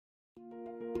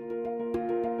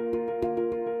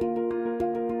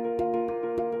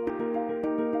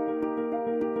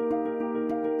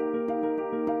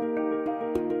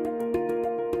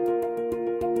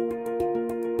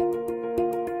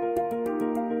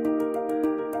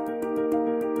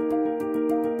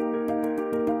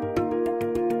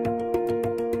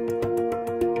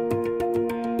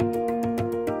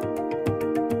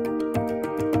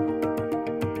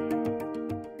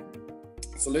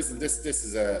listen, this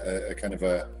is a kind of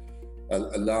a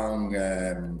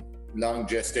long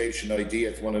gestation idea.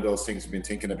 It's one of those things we've been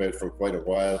thinking about for quite a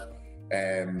while.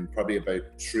 Probably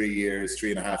about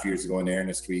 3.5 years ago in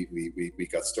earnest, we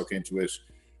got stuck into it.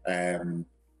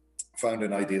 Found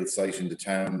an ideal site in the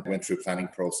town, went through a planning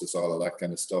process, all of that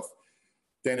kind of stuff.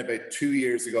 Then about 2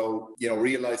 years ago,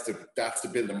 realized that that's to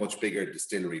build a much bigger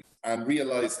distillery, and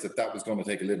realized that that was going to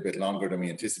take a little bit longer than we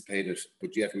anticipated,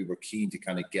 but yet we were keen to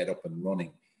kind of get up and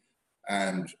running.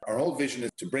 And our whole vision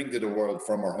is to bring to the world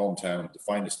from our hometown the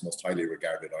finest, most highly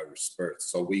regarded Irish spirits.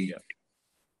 So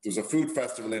there's a food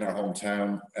festival in our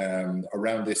hometown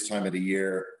around this time of the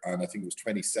year, and I think it was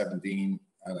 2017,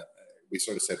 and we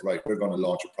sort of said, right, we're going to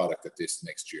launch a product at this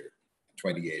next year,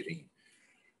 2018.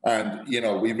 And,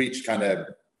 we reached kind of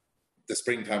the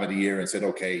springtime of the year and said,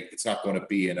 okay, it's not going to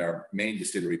be in our main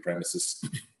distillery premises.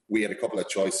 We had a couple of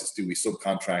choices. Do we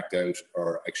subcontract out,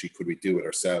 or actually could we do it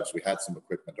ourselves? We had some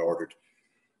equipment ordered.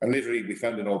 And literally we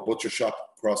found an old butcher shop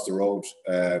across the road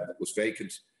that was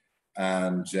vacant.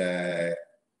 And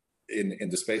in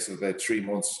the space of about 3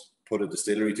 months, put a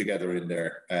distillery together in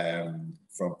there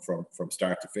from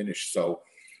start to finish. So,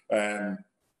 so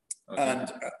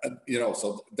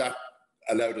that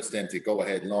allowed us then to go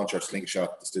ahead and launch our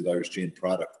Slingshot Distilled Irish Gin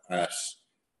product at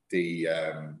the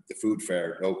food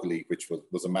fair locally, which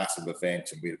was a massive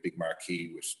event, and we had a big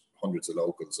marquee with hundreds of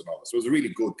locals and all that. So it was a really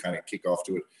good kind of kick-off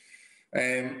to it.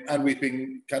 And we've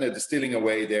been kind of distilling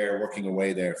away there, working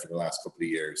away there for the last couple of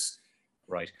years.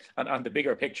 Right. And the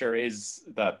bigger picture is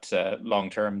that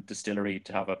long-term distillery,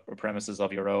 to have a premises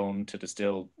of your own, to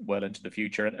distill well into the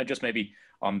future, and just maybe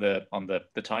on the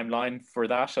timeline for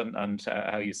that and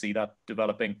how you see that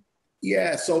developing.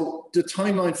 Yeah, so the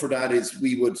timeline for that is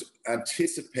we would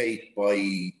anticipate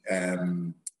we'd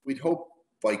hope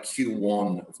by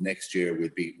Q1 of next year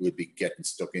we'd be getting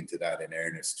stuck into that in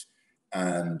earnest.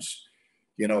 And,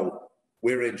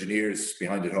 we're engineers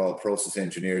behind it all, process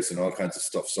engineers and all kinds of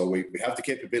stuff. So we have the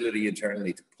capability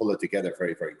internally to pull it together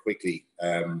very, very quickly.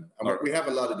 And we have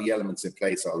a lot of the elements in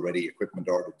place already, equipment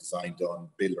ordered, design done,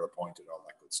 builder appointed, all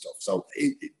that good stuff. So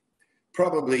it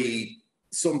probably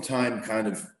sometime kind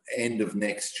of end of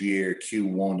next year,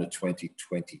 Q1 of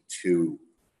 2022,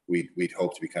 we'd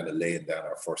hope to be kind of laying down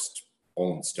our first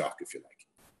own stock, if you like.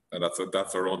 And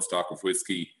that's our own stock of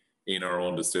whiskey in our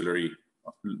own distillery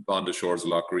on the shores of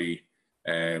Lough Ree,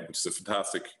 which is a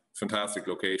fantastic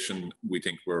location. We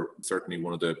think we're certainly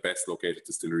one of the best located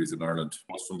distilleries in Ireland,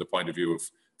 both from the point of view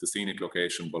of the scenic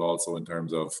location, but also in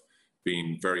terms of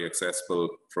being very accessible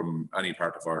from any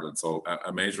part of Ireland. So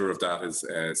a measure of that is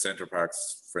Centre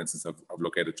Parks, for instance, have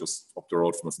located just up the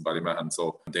road from us in Ballymahan.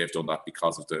 So they've done that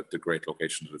because of the great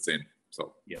location that it's in.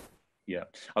 So yeah.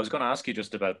 I was going to ask you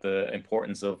just about the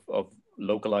importance of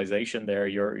localization there.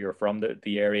 You're from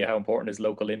the area. How important is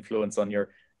local influence on your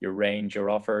range, your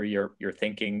offer, your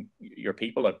thinking, your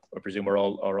people? I presume are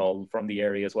all from the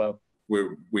area as well.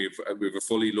 We've a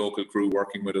fully local crew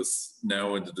working with us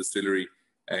now in the distillery.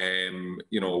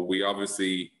 We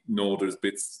obviously know there's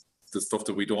the stuff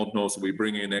that we don't know, so we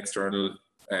bring in external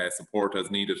support as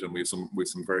needed, and we've some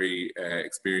very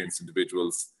experienced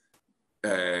individuals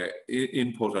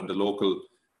input on the local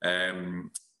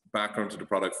background to the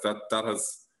products. That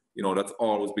has, that's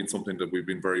always been something that we've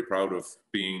been very proud of,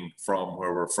 being from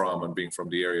where we're from and being from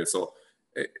the area. So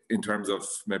in terms of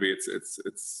maybe it's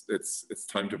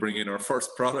time to bring in our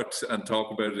first product and talk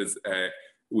about it, is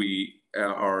when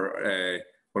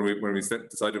we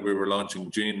decided we were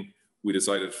launching gin, we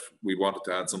decided we wanted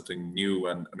to add something new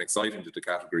and exciting to the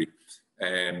category.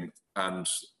 And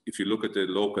if you look at the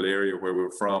local area where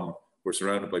we're from, we're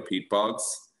surrounded by peat bogs,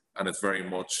 and it's very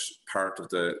much part of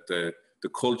the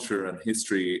culture and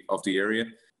history of the area.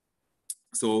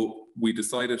 So we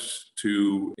decided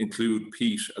to include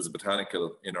peat as a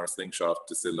botanical in our Slingshot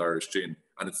Distilled Irish Gin,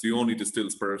 and it's the only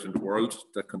distilled spirit in the world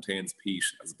that contains peat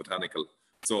as a botanical.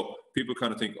 So people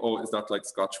kind of think, oh, is that like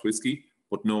Scotch whiskey?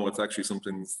 But no, it's actually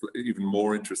something even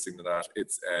more interesting than that.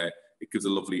 It gives a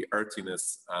lovely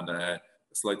earthiness and a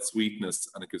slight sweetness,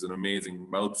 and it gives an amazing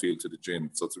mouthfeel to the gin.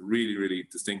 So it's a really, really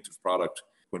distinctive product.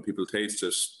 When people taste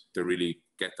it, they really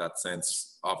get that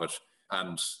sense of it.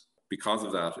 And because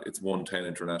of that, it's won 10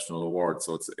 international awards.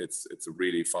 So it's a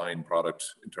really fine product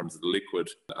in terms of the liquid,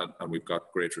 and we've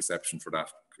got great reception for that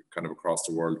kind of across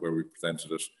the world, where we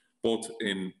presented it both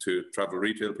to travel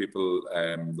retail people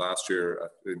last year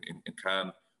in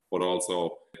Cannes, but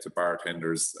also to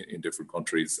bartenders in different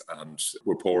countries. And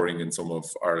we're pouring in some of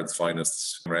Ireland's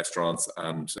finest restaurants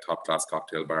and top-class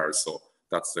cocktail bars. So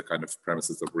that's the kind of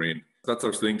premises that we're in. That's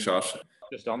our Slingshot.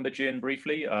 Just on the gin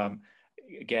briefly,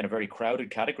 again, a very crowded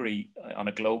category on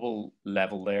a global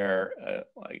level there.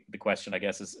 The question, I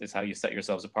guess, is how you set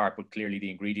yourselves apart, but clearly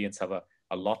the ingredients have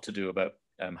a lot to do about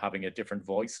having a different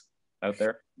voice out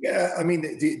there. Yeah, I mean,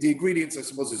 the ingredients, I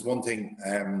suppose, is one thing,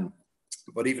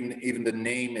 but even the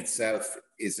name itself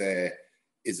is a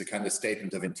kind of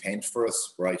statement of intent for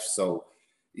us, right? So,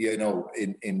 you know,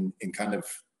 in kind of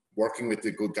working with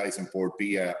the good guys on board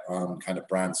BIA on kind of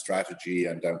brand strategy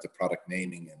and down to product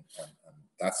naming and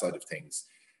that side of things,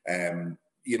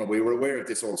 you know, we were aware of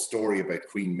this old story about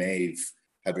Queen Maeve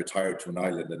had retired to an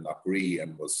island in Lough Ree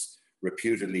and was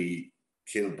reputedly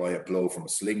killed by a blow from a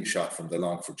slingshot from the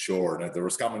Longford shore. Now, the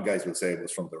Roscommon guys will say it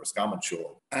was from the Roscommon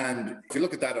shore. And if you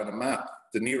look at that on a map,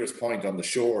 the nearest point on the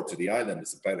shore to the island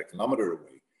is about 1 kilometre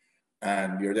away.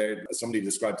 And you're there, as somebody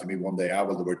described to me one day,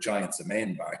 well, there were giants of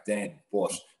men back then,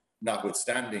 but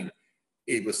notwithstanding,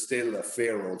 it was still a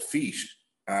fair old feat.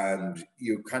 And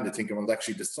you kind of think, well,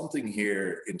 actually, there's something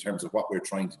here in terms of what we're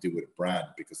trying to do with a brand,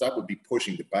 because that would be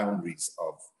pushing the boundaries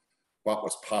of what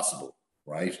was possible,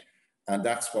 right? And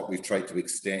that's what we've tried to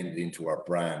extend into our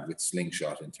brand with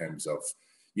Slingshot in terms of,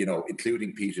 you know,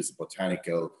 including Peaches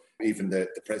Botanical, even the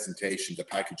presentation, the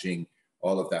packaging,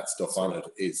 all of that stuff on it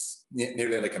is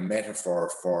nearly like a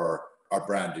metaphor for our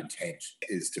brand intent,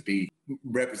 is to be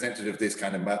representative of this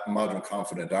kind of modern,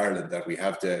 confident Ireland that we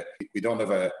have to, we don't have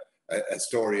a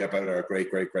story about our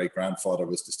great-great-great-grandfather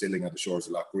was distilling on the shores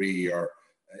of Lough Ree, or,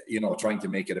 you know, trying to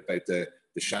make it about the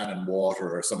Shannon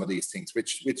water or some of these things,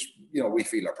 which you know, we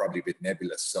feel are probably a bit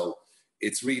nebulous. So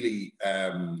it's really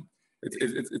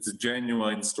it's a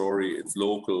genuine story. It's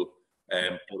local,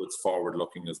 but it's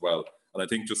forward-looking as well. And I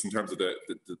think just in terms of the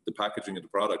packaging of the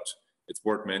product, it's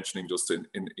worth mentioning just in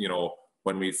you know,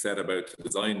 when we set about to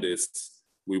design this,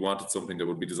 we wanted something that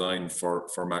would be designed for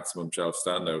maximum shelf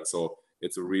standout. So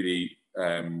it's a really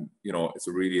you know, it's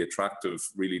a really attractive,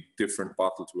 really different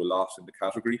bottle to a lot in the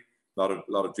category. A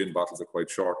lot of gin bottles are quite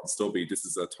short and stubby. This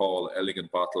is a tall, elegant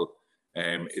bottle.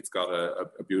 It's got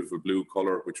a beautiful blue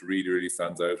color, which really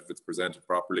stands out if it's presented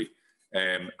properly.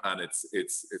 And it's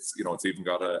you know, it's even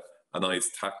got a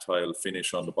nice tactile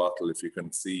finish on the bottle, if you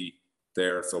can see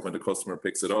there. So when the customer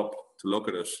picks it up to look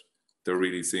at it, they're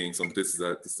really seeing something. This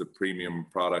is a premium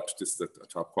product. This is a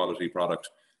top quality product.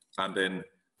 And then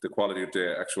the quality of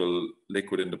the actual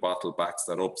liquid in the bottle backs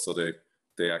that up, so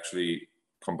they actually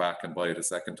come back and buy it a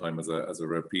second time as a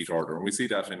repeat order. And we see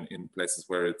that in places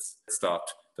where it's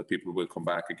stocked, that people will come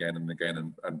back again and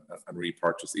again and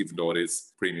repurchase, even though it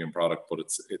is premium product, but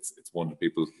it's one that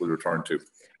people will return to.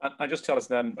 And just tell us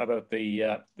then about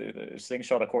the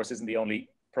Slingshot, of course, isn't the only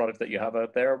product that you have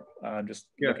out there. Just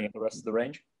looking at the rest of the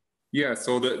range. Yeah,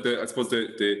 so I suppose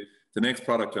the next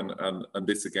product, and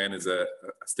this again is a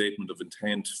statement of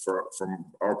intent from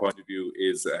our point of view,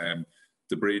 is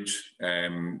the Bridge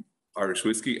Irish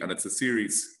whiskey, and it's a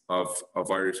series of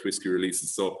Irish whiskey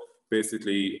releases. So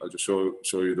basically, I'll just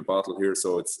show you the bottle here.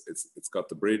 So it's got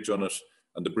the Bridge on it,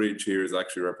 and the Bridge here is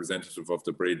actually representative of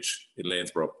the bridge in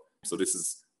Lanesborough. So this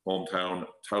is hometown,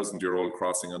 1,000-year-old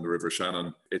crossing on the River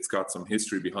Shannon. It's got some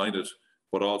history behind it,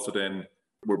 but also then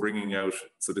we're bringing out,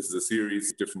 so this is a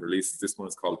series of different releases. This one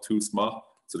is called Tú Smá.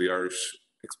 So the Irish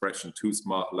expression Tú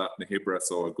Smá, Latin Hibra,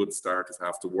 so a good start is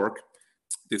half the work.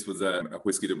 This was a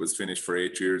whiskey that was finished for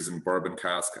 8 years in bourbon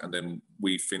cask, and then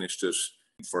we finished it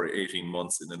for 18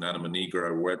 months in an Anima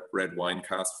Negra red wine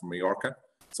cask from Mallorca.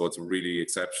 So it's a really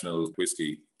exceptional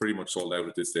whiskey, pretty much sold out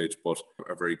at this stage, but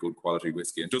a very good quality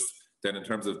whiskey. And just then in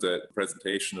terms of the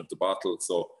presentation of the bottle,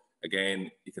 so again,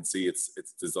 you can see it's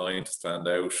designed to stand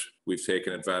out. We've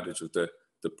taken advantage of the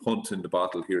punt in the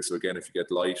bottle here. So again, if you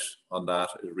get light on that,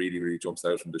 it really jumps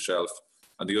out on the shelf.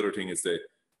 And the other thing is that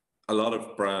a lot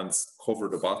of brands cover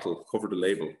the bottle, cover the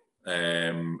label,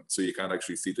 so you can't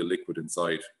actually see the liquid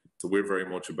inside. So we're very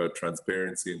much about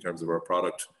transparency in terms of our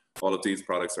product. All of these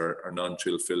products are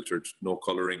non-chill filtered, no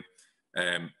colouring.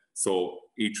 So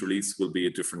each release will be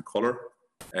a different colour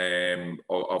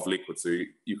of liquid. So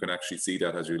you can actually see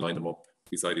that as you line them up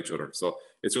beside each other. So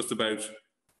it's just about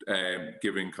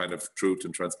giving kind of truth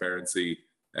and transparency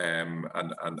and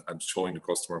showing the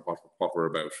customer what we're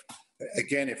about.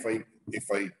 Again, if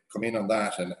I come in on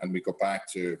that and we go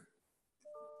back to,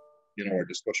 you know, our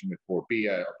discussion with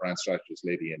Bia, our brand strategist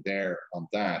lady in there on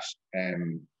that,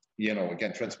 you know,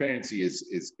 again, transparency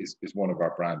is one of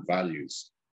our brand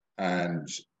values. And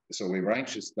so we were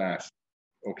anxious that,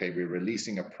 okay, we're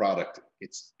releasing a product.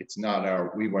 It's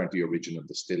not we weren't the original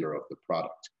distiller of the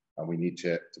product, and we need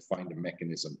to find a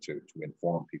mechanism to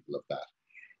inform people of that.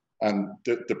 And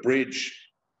the Bridge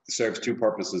serves two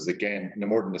purposes. Again, no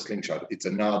more than the Slingshot. It's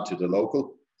a nod to the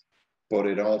local, but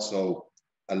it also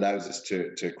allows us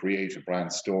to create a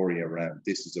brand story around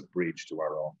this is a bridge to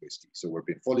our own whiskey. So we're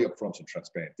being fully upfront and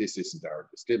transparent. This isn't our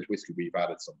distilled whiskey. We've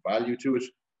added some value to it,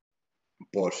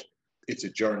 but it's a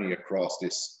journey across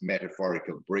this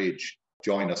metaphorical bridge.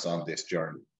 Join us on this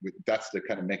journey. That's the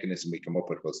kind of mechanism we come up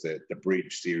with, was the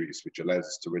Bridge series, which allows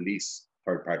us to release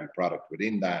third-party product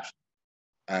within that,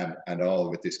 and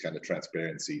all with this kind of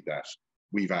transparency that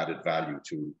we've added value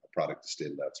to a product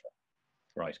distilled elsewhere.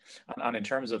 Right. And in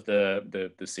terms of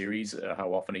the series,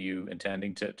 how often are you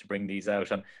intending to bring these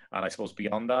out? And I suppose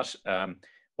beyond that,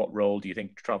 what role do you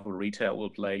think travel retail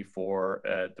will play for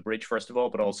the Bridge, first of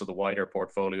all, but also the wider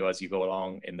portfolio as you go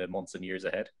along in the months and years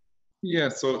ahead? Yeah,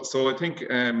 so I think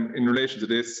in relation to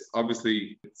this,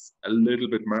 obviously it's a little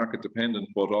bit market dependent,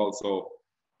 but also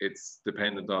it's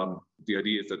dependent on the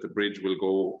idea is that the Bridge will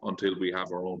go until we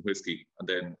have our own whiskey, and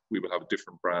then we will have a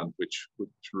different brand which will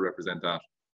represent that.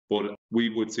 But we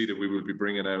would see that we will be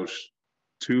bringing out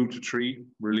 2 to 3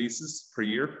 releases per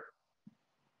year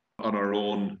on our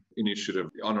own initiative,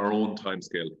 on our own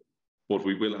timescale. But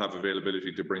we will have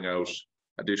availability to bring out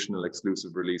additional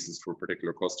exclusive releases for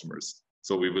particular customers.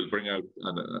 So we will bring out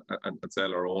and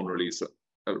sell our own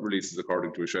releases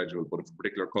according to a schedule. But if a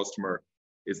particular customer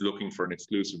is looking for an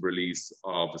exclusive release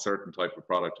of a certain type of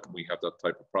product, and we have that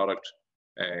type of product,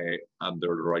 and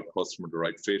they're the right customer, the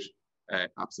right fit,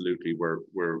 absolutely,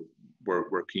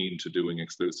 we're keen to doing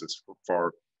exclusives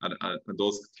for and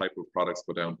those type of products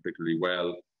go down particularly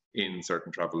well in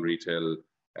certain travel retail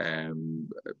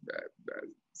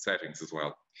settings as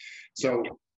well. So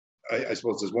I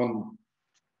suppose there's one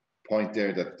point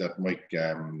there that Mike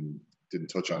didn't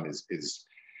touch on is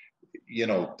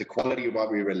the quality of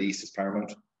what we release is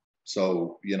paramount.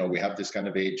 So we have this kind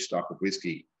of aged stock of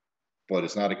whiskey, but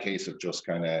it's not a case of just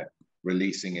kind of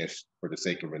releasing it for the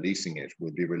sake of releasing it.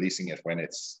 We'll be releasing it when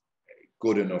it's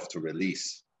good enough to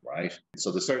release, right?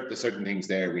 So the certain things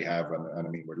there we have, and I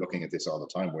mean, we're looking at this all the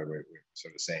time where we're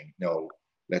sort of saying, no,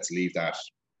 let's leave that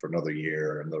for another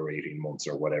year or another 18 months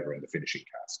or whatever in the finishing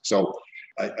cask. So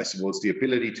I suppose the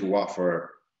ability to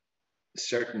offer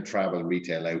certain travel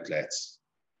retail outlets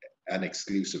an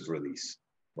exclusive release,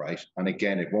 right? And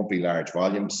again, it won't be large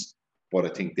volumes, but I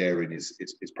think therein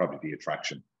is probably the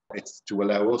attraction. It's to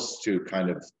allow us to kind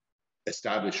of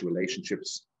establish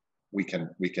relationships we can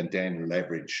then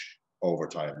leverage over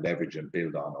time, leverage and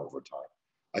build on over time.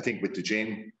 I think with the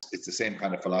gin, it's the same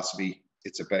kind of philosophy.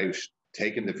 It's about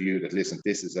taking the view that, listen,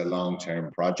 this is a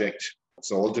long-term project.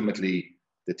 So ultimately,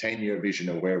 the 10-year vision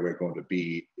of where we're going to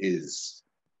be is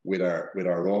with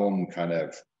our own kind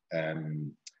of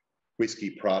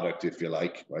whiskey product, if you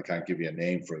like. I can't give you a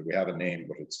name for it. We have a name,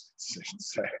 but it's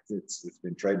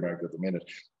been trademarked at the minute.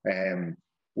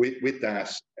 With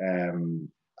that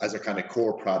as a kind of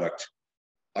core product,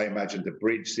 I imagine the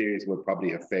Bridge series will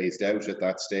probably have phased out at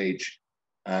that stage,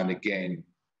 and again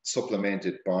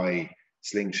supplemented by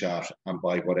Slingshot and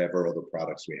by whatever other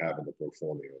products we have in the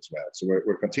portfolio as well. So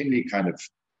we're continually kind of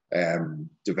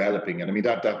developing, and I mean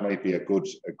that might be a good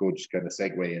kind of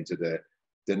segue into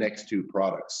the next 2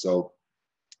 products. So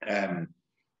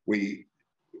we've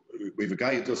a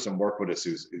guy who does some work with us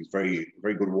who's very,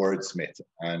 very good wordsmith,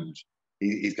 and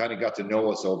he's kind of got to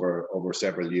know us over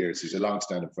several years. He's a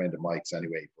long-standing friend of Mike's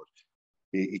anyway, but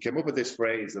he came up with this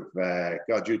phrase of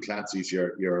God, you Clancy's,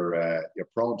 you're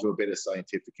prone to a bit of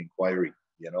scientific inquiry.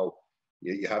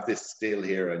 You have this still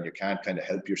here and you can't kind of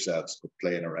help yourselves but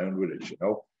playing around with it,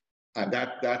 and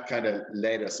that kind of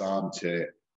led us on to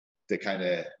the kind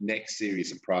of next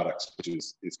series of products, which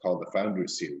is called the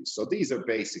Founders series. So these are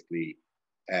basically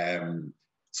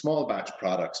small batch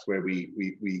products where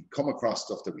we come across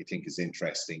stuff that we think is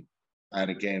interesting,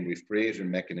 and again we've created a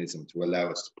mechanism to allow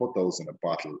us to put those in a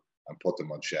bottle and put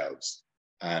them on shelves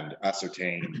and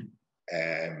ascertain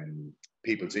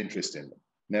people's interest in them.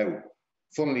 Now,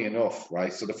 funnily enough,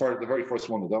 right, so the very first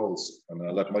one of those, and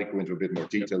I'll let Mike go into a bit more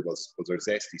detail, was our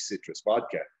zesty citrus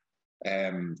vodka,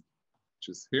 which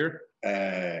is here.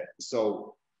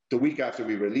 So the week after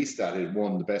we released that, it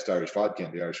won the Best Irish Vodka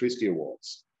in the Irish Whiskey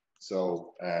Awards.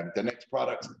 So the next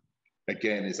product,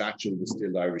 again, is actual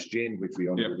distilled Irish gin, which we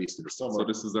only released in the summer. So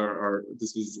this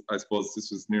is I suppose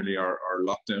this was nearly our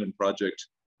lockdown project,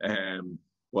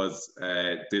 was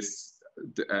this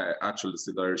actual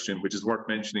distilled Irish gin, which is worth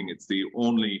mentioning. It's the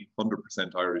only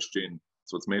 100% Irish gin.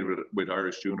 So it's made with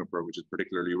Irish juniper, which is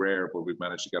particularly rare, but we've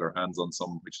managed to get our hands on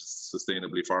some, which is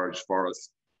sustainably foraged for us.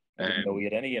 I didn't know we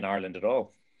had any in Ireland at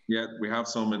all. Yeah, we have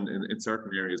some in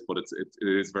certain areas, but it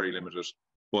is very limited.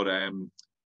 But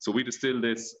so we distilled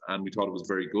this and we thought it was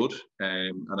very good.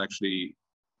 And actually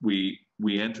we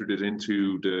entered it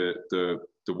into the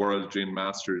the World Gin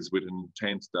Masters with an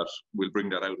intent that we'll bring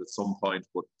that out at some point,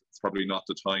 but it's probably not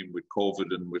the time with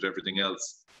COVID and with everything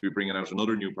else. We're bringing out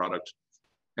another new product.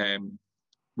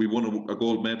 We won a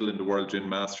gold medal in the World Gin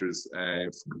Masters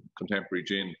contemporary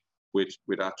gin with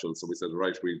Atchel. So we said,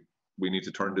 right, we need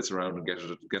to turn this around and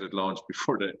get it launched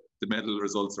before the medal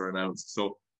results are announced.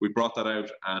 So we brought that out,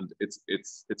 and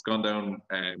it's gone down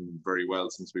very well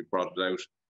since we brought it out.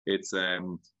 It's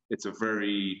a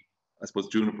very, I suppose,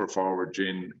 juniper forward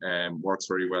gin, works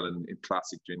very well in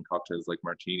classic gin cocktails like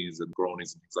martinis and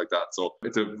Negronis and things like that. So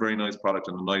it's a very nice product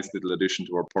and a nice little addition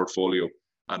to our portfolio.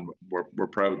 And we're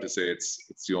proud to say it's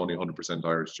the only 100%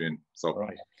 Irish gin. So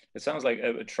right. It sounds like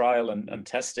a trial and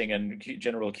testing and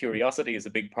general curiosity is a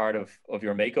big part of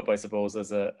your makeup, I suppose,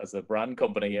 as a brand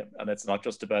company. And it's not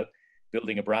just about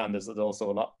building a brand. There's also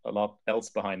a lot else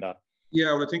behind that.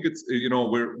 Yeah, well, I think it's,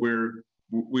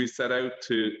 we set out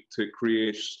to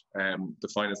create the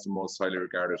finest and most highly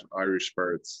regarded Irish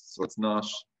spirits. So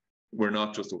we're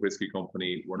not just a whiskey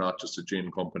company. We're not just a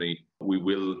gin company. We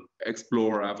will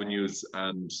explore avenues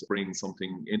and bring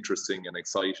something interesting and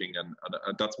exciting. And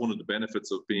that's one of the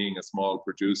benefits of being a small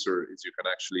producer, is you can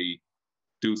actually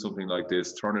do something like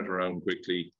this, turn it around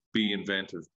quickly, be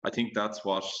inventive. I think that's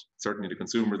what certainly the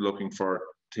consumer is looking for,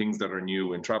 things that are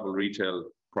new in travel retail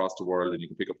across the world, and you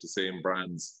can pick up the same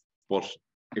brands. But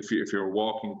if you're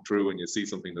walking through and you see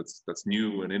something that's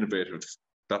new and innovative,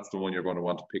 that's the one you're going to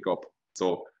want to pick up.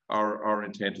 So our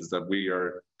intent is that we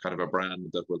are kind of a brand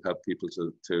that will help people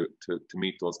to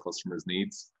meet those customers'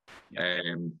 needs.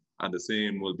 And the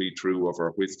same will be true of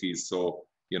our whiskies. So,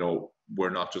 we're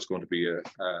not just going to be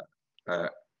a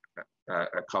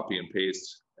copy and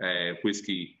paste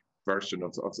whiskey version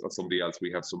of somebody else.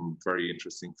 We have some very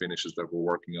interesting finishes that we're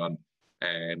working on.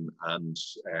 And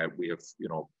we have,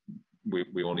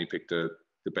 we only pick the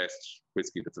best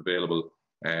whiskey that's available.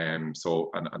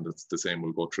 So it's the same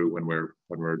will go through when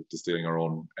we're distilling our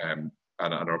own, and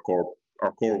our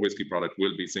core whiskey product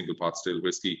will be single pot still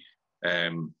whiskey.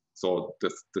 So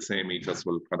the same ethos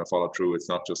will kind of follow through. It's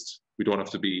not just, we don't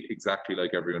have to be exactly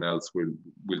like everyone else.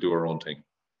 We'll do our own thing.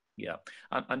 Yeah,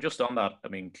 and just on that, I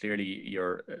mean, clearly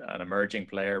you're an emerging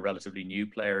player, relatively new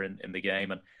player in the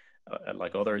game, and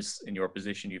like others in your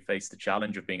position, you face the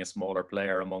challenge of being a smaller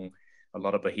player among a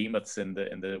lot of behemoths in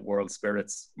the world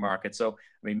spirits market. So,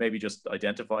 I mean, maybe just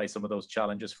identify some of those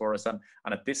challenges for us. And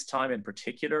at this time in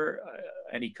particular,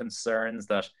 any concerns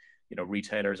that,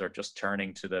 retailers are just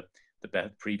turning to the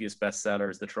previous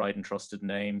bestsellers, the tried and trusted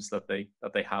names that they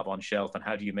have on shelf, and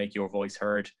how do you make your voice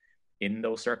heard in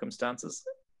those circumstances?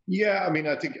 Yeah, I mean,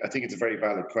 I think it's a very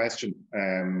valid question.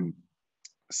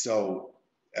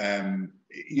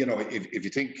 If you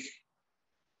think,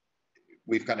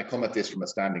 we've kind of come at this from a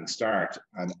standing start,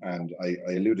 and I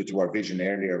alluded to our vision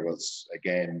earlier was,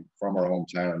 again, from our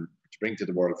hometown, to bring to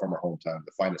the world from our hometown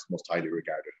the finest, most highly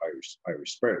regarded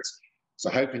Irish spirits. So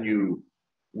how can you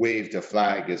wave the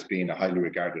flag as being a highly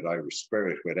regarded Irish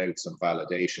spirit without some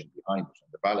validation behind it?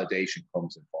 And the validation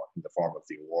comes in the form of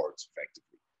the awards,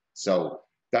 effectively. So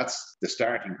that's the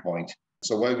starting point.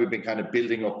 So while we've been kind of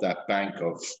building up that bank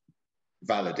of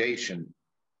validation,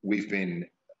 we've been,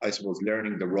 I suppose,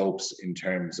 learning the ropes in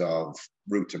terms of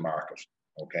route to market.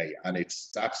 Okay, and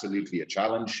it's absolutely a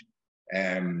challenge.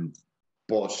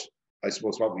 But I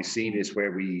suppose what we've seen is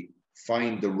where we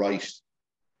find the right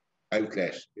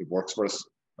outlet, it works for us.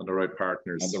 And the right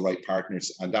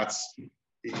partners. And that's,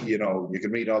 you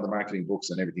can read all the marketing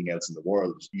books and everything else in the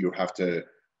world. You have to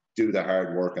do the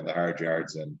hard work and the hard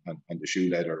yards and the shoe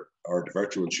leather, or the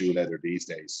virtual shoe leather these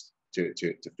days, to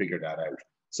figure that out.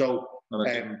 So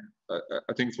I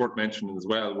think it's worth mentioning as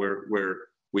well,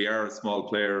 we are a small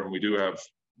player and we do have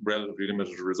relatively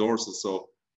limited resources. So,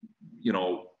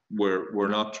 we're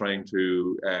not trying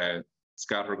to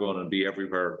scattergun and be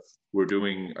everywhere. We're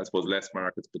doing, I suppose, less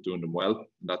markets, but doing them well.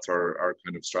 And that's our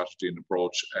kind of strategy and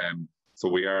approach. So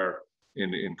we are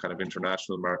in kind of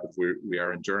international markets. We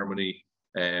are in Germany,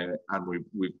 and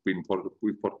we've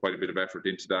put quite a bit of effort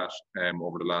into that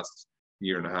over the last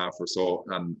year and a half or so,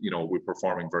 and we're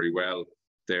performing very well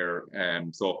there.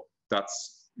 So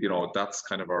that's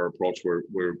kind of our approach.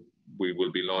 We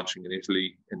will be launching in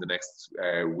Italy in the next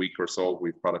week or so.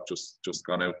 We've product just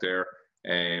gone out there,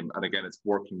 and again, it's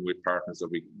working with partners that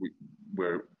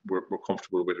we're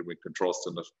comfortable with and we can trust,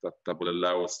 and that will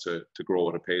allow us to grow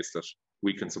at a pace that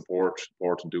we can support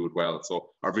and do it well. So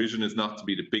our vision is not to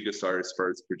be the biggest Irish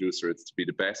spirits producer, it's to be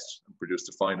the best and produce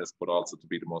the finest, but also to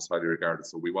be the most highly regarded.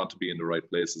 So we want to be in the right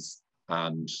places,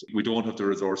 and we don't have the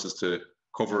resources to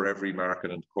cover every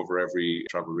market and cover every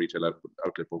travel retail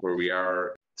outlet, but where we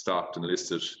are stocked and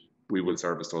listed, we will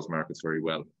service those markets very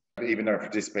well. Even our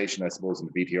participation, I suppose, in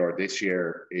the BTR this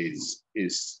year is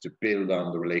to build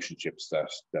on the relationships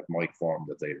that Mike formed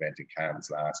at the event in Cannes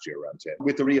last year around 10,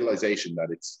 with the realization that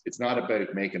it's not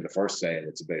about making the first sale,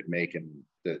 it's about making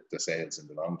the sales in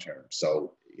the long term.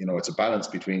 So, it's a balance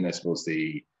between, I suppose,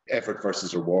 the effort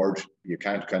versus reward. You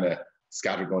can't kind of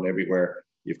scattergun everywhere.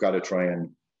 You've got to try and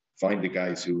find the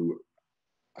guys who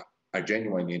are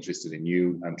genuinely interested in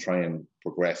you and try and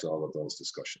progress all of those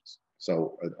discussions.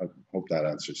 So I hope that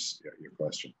answers your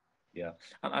question. Yeah,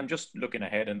 and I'm just looking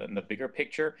ahead in the bigger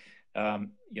picture.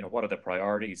 What are the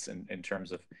priorities in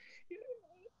terms of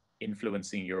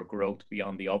influencing your growth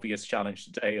beyond the obvious challenge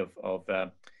today of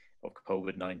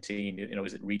COVID-19?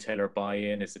 Is it retailer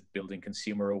buy-in? Is it building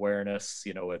consumer awareness?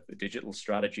 A digital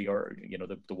strategy, or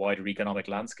the wider economic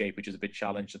landscape, which is a bit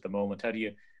challenged at the moment. How do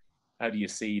you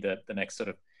see the next sort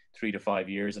of 3 to 5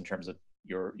 years in terms of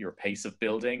your pace of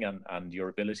building and your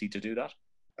ability to do that?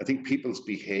 I think people's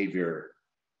behavior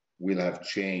will have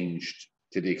changed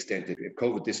to the extent that if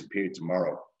COVID disappeared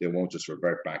tomorrow, they won't just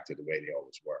revert back to the way they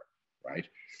always were, right?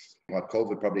 What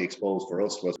COVID probably exposed for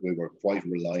us was we were quite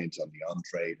reliant on the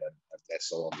on-trade and less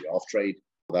so on the off-trade.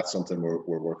 That's something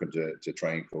we're working to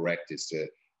try and correct, is to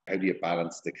how do you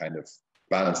balance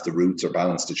the routes or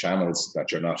balance the channels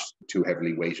that you're not too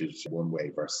heavily weighted one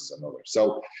way versus another.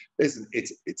 So listen,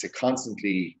 it's a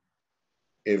constantly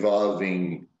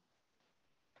evolving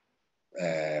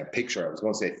picture. I was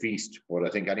going to say feast, but I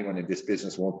think anyone in this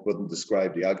business wouldn't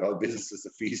describe the alcohol business as a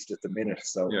feast at the minute.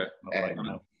 So I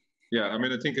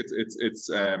mean, I think it's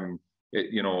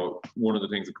one of the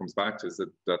things that comes back to is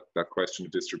that question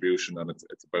of distribution, and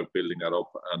it's about building that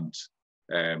up and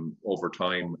over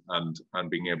time and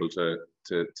being able to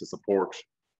support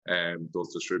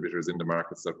those distributors in the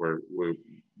markets that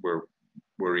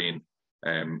we're in,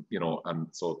 and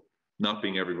so not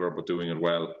being everywhere but doing it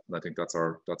well. And I think that's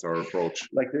our approach.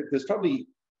 Like there's probably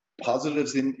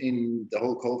positives in the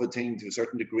whole COVID thing to a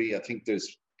certain degree. I think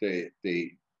there's the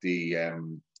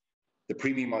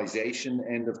premiumization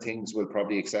end of things will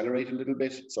probably accelerate a little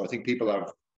bit. So I think people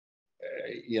have,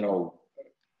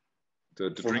 the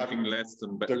drinking less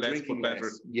and less but better.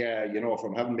 Less. Yeah,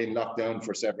 from having been locked down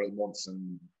for several months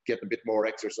and getting a bit more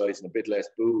exercise and a bit less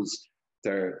booze,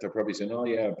 they're probably saying, oh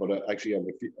yeah, but actually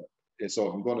so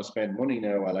if I'm going to spend money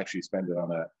now, I'll actually spend it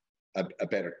on a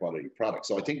better quality product.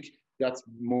 So I think that's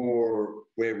more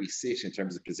where we sit in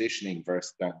terms of positioning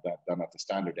versus than at the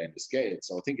standard end of scale.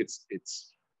 So I think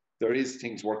there is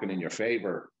things working in your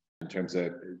favor in terms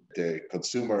of the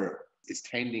consumer is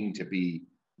tending to be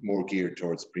more geared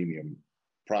towards premium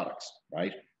products,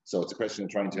 right? So it's a question of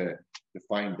trying to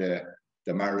find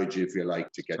the marriage, if you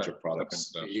like, to get your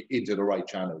products into the right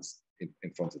channels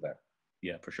in front of them.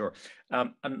 Yeah, for sure.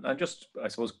 And just, I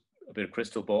suppose, a bit of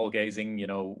crystal ball gazing,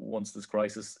 once this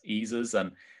crisis eases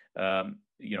and,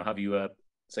 have you a,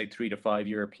 say, 3 to 5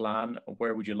 year plan?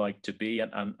 Where would you like to be?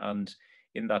 And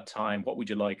in that time, what would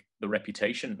you like the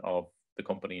reputation of the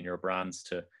company and your brands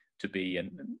to be in,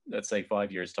 let's say,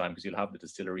 5 years' time? Because you'll have the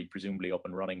distillery presumably up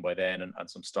and running by then, and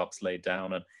some stocks laid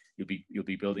down, and you'll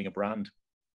be building a brand.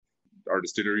 Our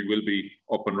distillery will be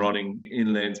up and running in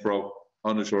Lanesborough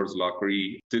on the shores of Lough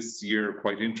Ree this year.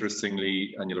 Quite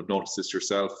interestingly, and you'll have noticed this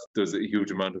yourself, there's a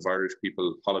huge amount of Irish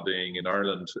people holidaying in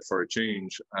Ireland for a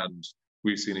change, and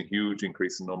we've seen a huge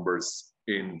increase in numbers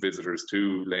in visitors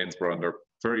to Lanesborough, and they're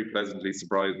very pleasantly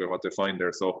surprised by what they find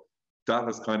there. So that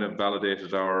has kind of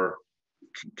validated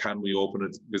can we open a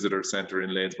visitor centre in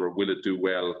Lanesborough? Will it do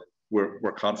well?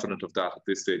 We're confident of that at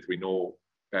this stage. We know,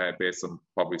 based on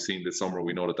what we've seen this summer,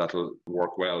 we know that that'll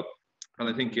work well. And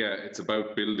I think, it's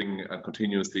about building and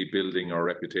continuously building our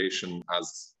reputation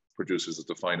as producers of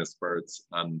the finest spirits.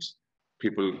 And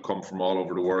people come from all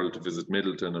over the world to visit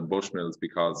Middleton and Bushmills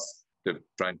because they've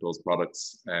drank those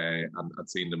products and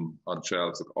seen them on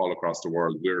shelves all across the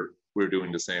world. We're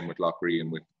doing the same with Lough Ree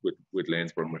and with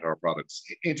Lanesborough and with our products.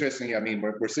 Interestingly, I mean,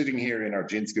 we're sitting here in our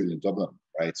gin school in Dublin,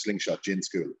 right? Slingshot Gin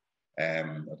School. I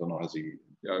don't know, has he?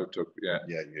 Yeah,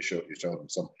 you showed him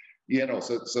some.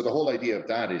 So the whole idea of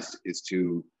that is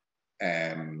to,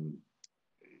 I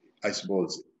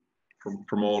suppose,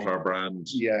 promote our brand.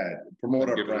 Yeah, promote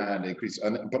our brand, increase,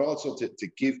 but also to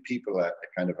give people a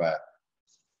kind of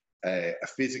a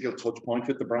physical touch point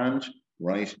with the brand,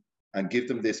 right? And give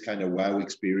them this kind of wow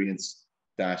experience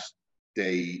that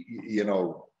they,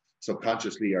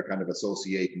 subconsciously are kind of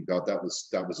associating. God, that was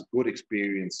a good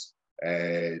experience.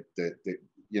 It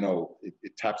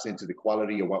taps into the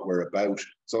quality of what we're about.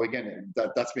 So again,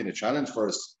 that's been a challenge for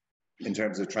us in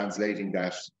terms of translating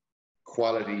that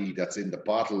quality that's in the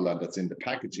bottle and that's in the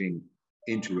packaging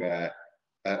into a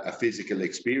a physical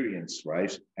experience,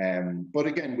 right? But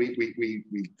again,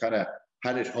 we kind of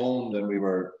had it honed, and we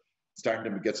were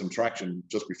starting to get some traction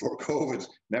just before COVID.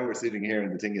 Now we're sitting here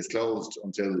and the thing is closed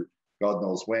until God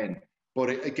knows when. But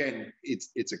again,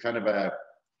 it's a kind of a,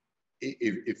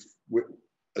 if we're,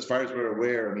 as far as we're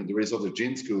aware, I mean, there is other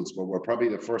gin schools, but we're probably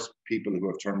the first people who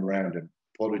have turned around and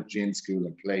put a gin school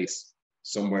in place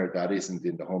somewhere that isn't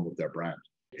in the home of their brand.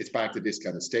 It's back to this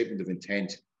kind of statement of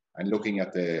intent and looking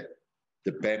at the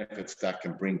benefits that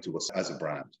can bring to us as a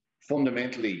brand.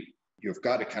 Fundamentally, you've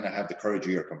got to kind of have the courage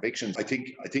of your convictions. I think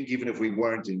even if we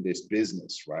weren't in this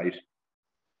business, right,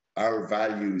 our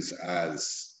values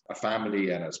as a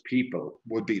family and as people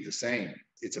would be the same.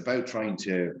 It's about trying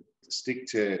to stick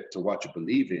to what you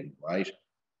believe in, right?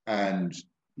 And,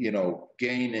 you know,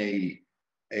 gain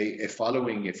a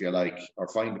following, if you like, or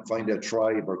find a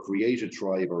tribe or create a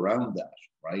tribe around that,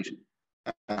 right?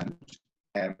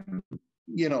 And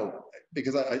you know,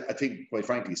 because I think, quite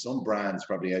frankly, some brands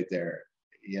probably out there,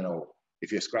 you know,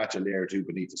 if you scratch a layer or two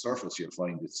beneath the surface, you'll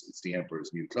find it's the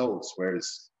emperor's new clothes.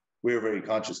 Whereas we're very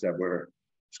conscious that we're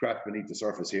scratched beneath the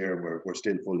surface here and we're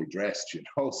still fully dressed, you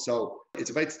know. So it's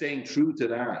about staying true to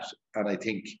that. And I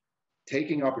think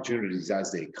taking opportunities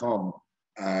as they come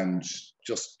and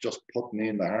just putting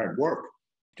in the hard work.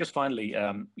 Just finally,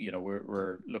 you know,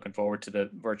 we're looking forward to the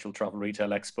Virtual Travel Retail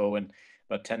Expo in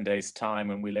about 10 days' time,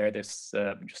 and we'll air this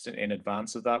just in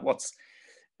advance of that. What's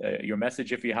your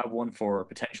message, if you have one, for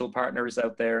potential partners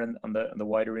out there and the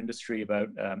wider industry about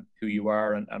who you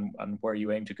are and where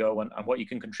you aim to go and what you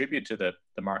can contribute to the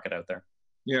market out there?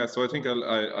 Yeah, so I think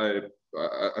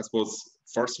I suppose,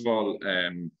 first of all,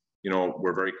 you know,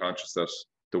 we're very conscious that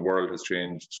the world has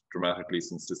changed dramatically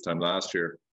since this time last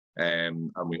year.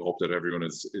 And we hope that everyone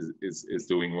is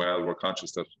doing well. We're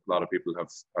conscious that a lot of people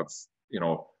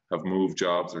have moved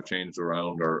jobs or changed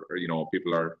around, or you know,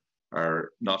 people are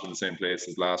not in the same place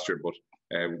as last year. But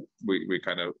we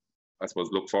kind of, I suppose,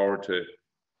 look forward to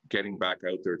getting back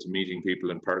out there, to meeting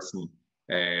people in person,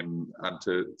 and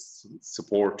to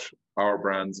support our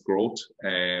brand's growth,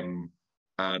 and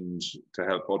to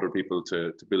help other people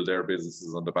to build their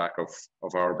businesses on the back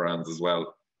of our brands as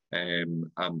well. And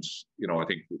you know, I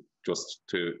think just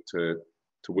to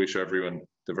wish everyone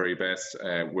the very best.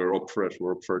 We're up for it.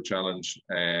 We're up for a challenge,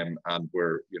 and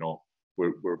we're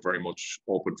very much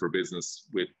open for business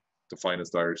with the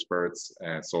finest Irish spirits.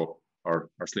 So our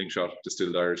Slingshot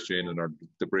distilled Irish gin and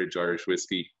the Bridge Irish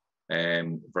whiskey,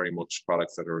 very much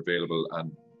products that are available,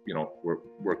 and you know,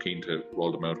 we're keen to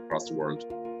roll them out across the world.